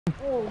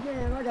Oh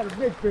man, I got a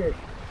big fish.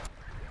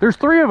 There's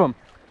 3 of them.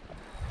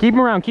 Keep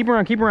them around, keep them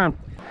around, keep them around.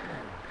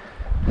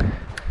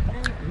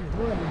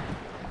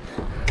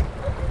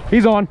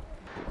 He's on.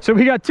 So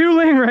we got 2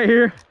 ling right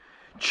here,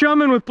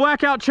 chumming with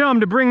blackout chum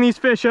to bring these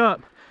fish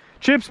up.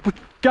 Chip's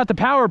got the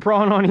power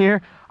prawn on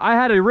here. I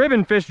had a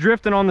ribbon fish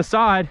drifting on the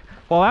side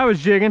while I was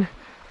jigging.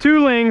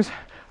 2 lings,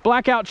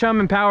 blackout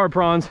chum and power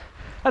prawns.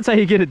 That's how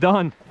you get it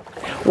done.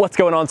 What's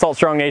going on, Salt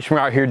Strong Nation?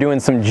 We're out here doing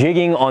some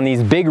jigging on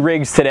these big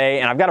rigs today,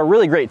 and I've got a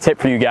really great tip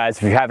for you guys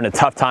if you're having a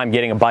tough time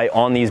getting a bite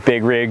on these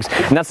big rigs,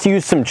 and that's to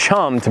use some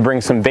chum to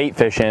bring some bait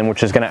fish in,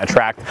 which is going to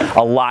attract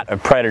a lot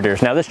of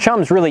predators. Now, this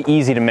chum is really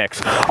easy to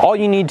mix. All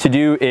you need to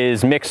do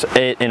is mix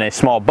it in a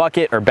small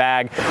bucket or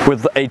bag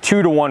with a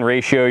 2-to-1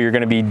 ratio. You're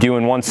going to be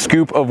doing 1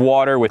 scoop of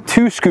water with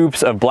 2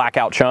 scoops of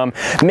blackout chum.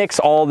 Mix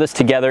all this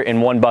together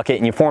in 1 bucket,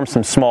 and you form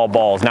some small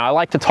balls. Now, I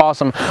like to toss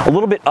them a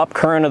little bit up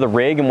current of the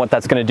rig, and what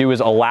that's going to do is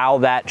allow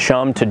that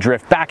chum to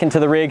drift back into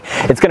the rig.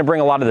 It's going to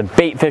bring a lot of the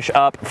bait fish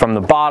up from the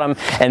bottom,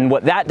 and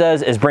what that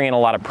does is bring in a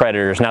lot of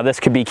predators. Now, this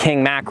could be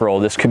king mackerel,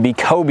 this could be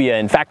cobia.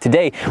 In fact,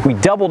 today we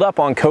doubled up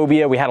on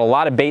cobia. We had a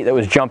lot of bait that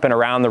was jumping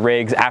around the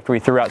rigs after we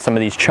threw out some of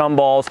these chum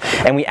balls,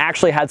 and we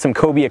actually had some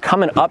cobia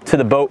coming up to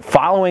the boat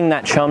following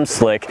that chum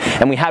slick,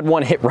 and we had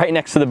one hit right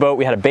next to the boat.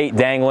 We had a bait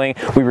dangling.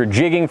 We were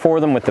jigging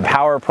for them with the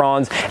power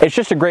prawns. It's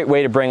just a great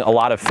way to bring a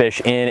lot of fish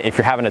in if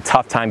you're having a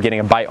tough time getting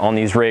a bite on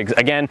these rigs.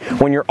 Again,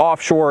 when you're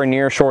offshore or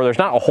near shore, there's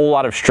not a whole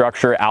lot of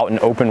structure out in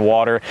open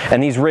water,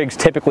 and these rigs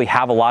typically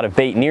have a lot of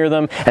bait near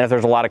them, and if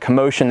there's a lot of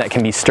commotion that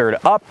can be stirred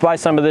up by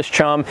some of this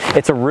chum,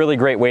 it's a really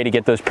great way to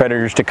get those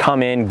predators to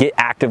come in, get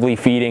actively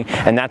feeding,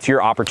 and that's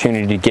your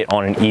opportunity to get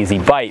on an easy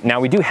bite. Now,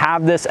 we do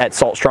have this at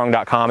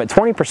saltstrong.com at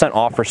 20%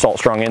 off for Salt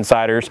Strong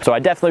insiders, so I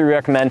definitely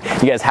recommend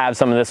you guys have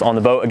some of this on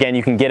the boat. Again,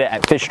 you can get it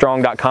at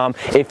fishstrong.com.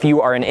 If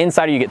you are an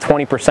insider, you get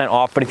 20%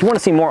 off, but if you want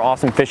to see more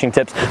awesome fishing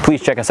tips,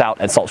 please check us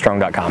out at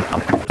saltstrong.com.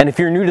 And if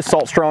you're new to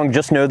Salt Strong,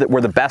 just know that we're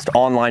the best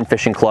online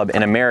fishing club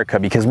in America,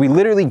 because we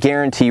literally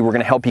guarantee we're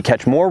going to help you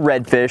catch more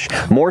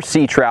redfish, more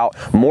sea trout,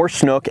 more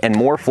snook, and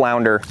more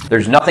flounder.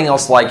 There's nothing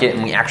else like it,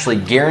 and we actually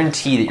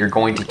guarantee that you're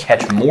going to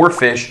catch more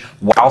fish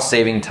while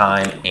saving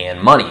time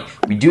and money.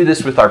 We do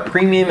this with our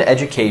premium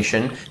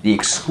education, the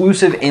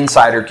exclusive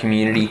insider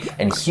community,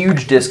 and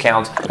huge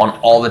discounts on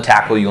all the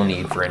tackle you'll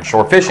need for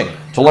inshore fishing.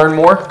 To learn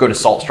more, go to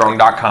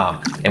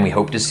saltstrong.com, and we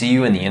hope to see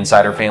you in the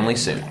insider family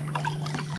soon.